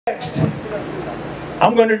Next,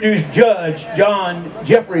 I'm going to introduce Judge John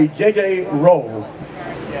Jeffrey J.J. Rolle.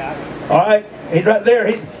 All right, he's right there.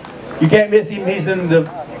 You can't miss him. He's in the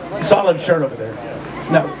solid shirt over there.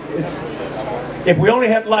 No, if we only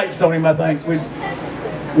had lights on him, I think we'd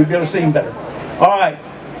be able to see him better. All right.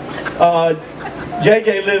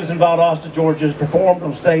 JJ lives in Valdosta, Georgia. Has performed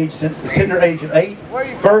on stage since the tender age of 8.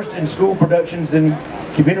 First in school productions, then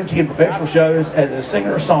community and professional shows as a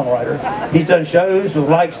singer-songwriter. He's done shows with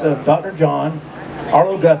the likes of Dr. John,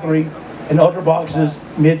 Arlo Guthrie, and Ultravox's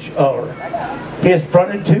Midge Uller. He has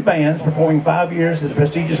fronted 2 bands, performing 5 years at the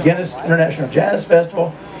prestigious Guinness International Jazz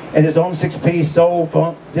Festival, and his own 6-piece soul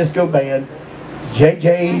funk disco band,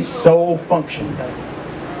 JJ's Soul Function.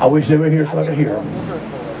 I wish they were here so I could hear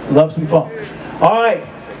them. Love some funk. All right,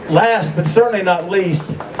 last but certainly not least,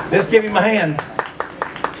 let's give him a hand.